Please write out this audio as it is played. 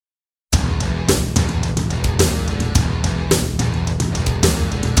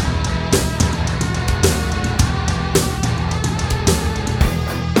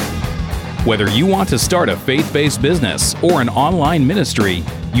Whether you want to start a faith-based business or an online ministry,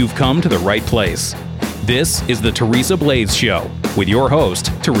 you've come to the right place. This is the Teresa Blaze Show with your host,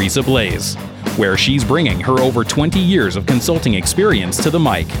 Teresa Blaze, where she's bringing her over 20 years of consulting experience to the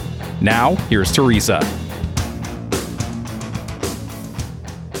mic. Now, here's Teresa.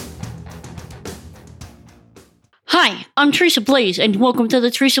 Hi, I'm Teresa Blaze, and welcome to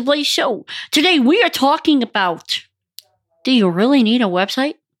the Teresa Blaze Show. Today, we are talking about, do you really need a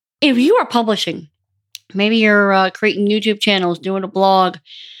website? If you are publishing, maybe you're creating YouTube channels, doing a blog,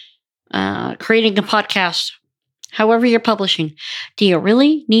 creating a podcast, however you're publishing, do you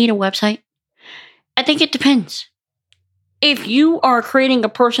really need a website? I think it depends. If you are creating a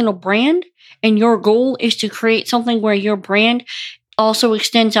personal brand and your goal is to create something where your brand also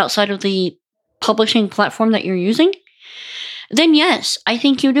extends outside of the publishing platform that you're using, then yes, I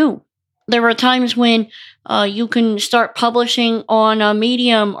think you do. There are times when you can start publishing on a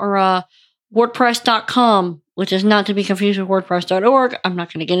Medium or a WordPress.com, which is not to be confused with WordPress.org. I'm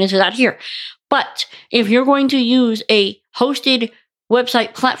not going to get into that here. But if you're going to use a hosted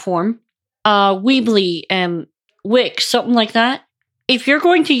website platform, Weebly and Wix, something like that, if you're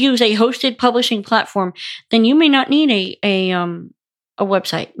going to use a hosted publishing platform, then you may not need a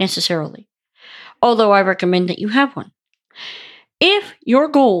website necessarily. Although I recommend that you have one. If your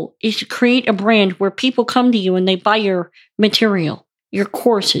goal is to create a brand where people come to you and they buy your material, your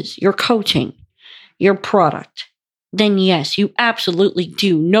courses, your coaching, your product, then yes, you absolutely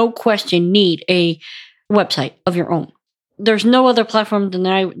do, no question, need a website of your own. There's no other platform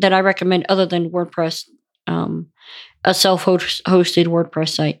that I recommend other than WordPress, a self-hosted WordPress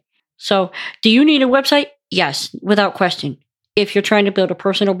site. So, do you need a website? Yes, without question. If you're trying to build a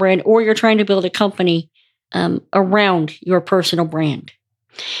personal brand or you're trying to build a company around your personal brand.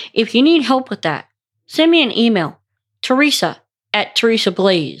 If you need help with that, send me an email,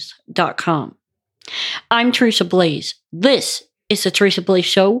 teresa@teresablaze.com. I'm Teresa Blaze. This is the Teresa Blaze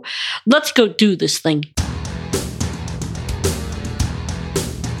Show. Let's go do this thing.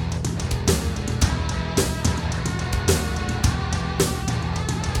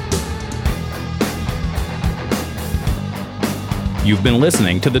 You've been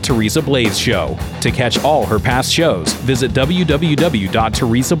listening to The Teresa Blaze Show. To catch all her past shows, visit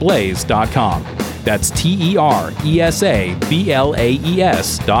www.teresablaze.com. That's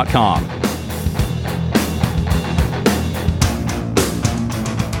TeresABlaze.com.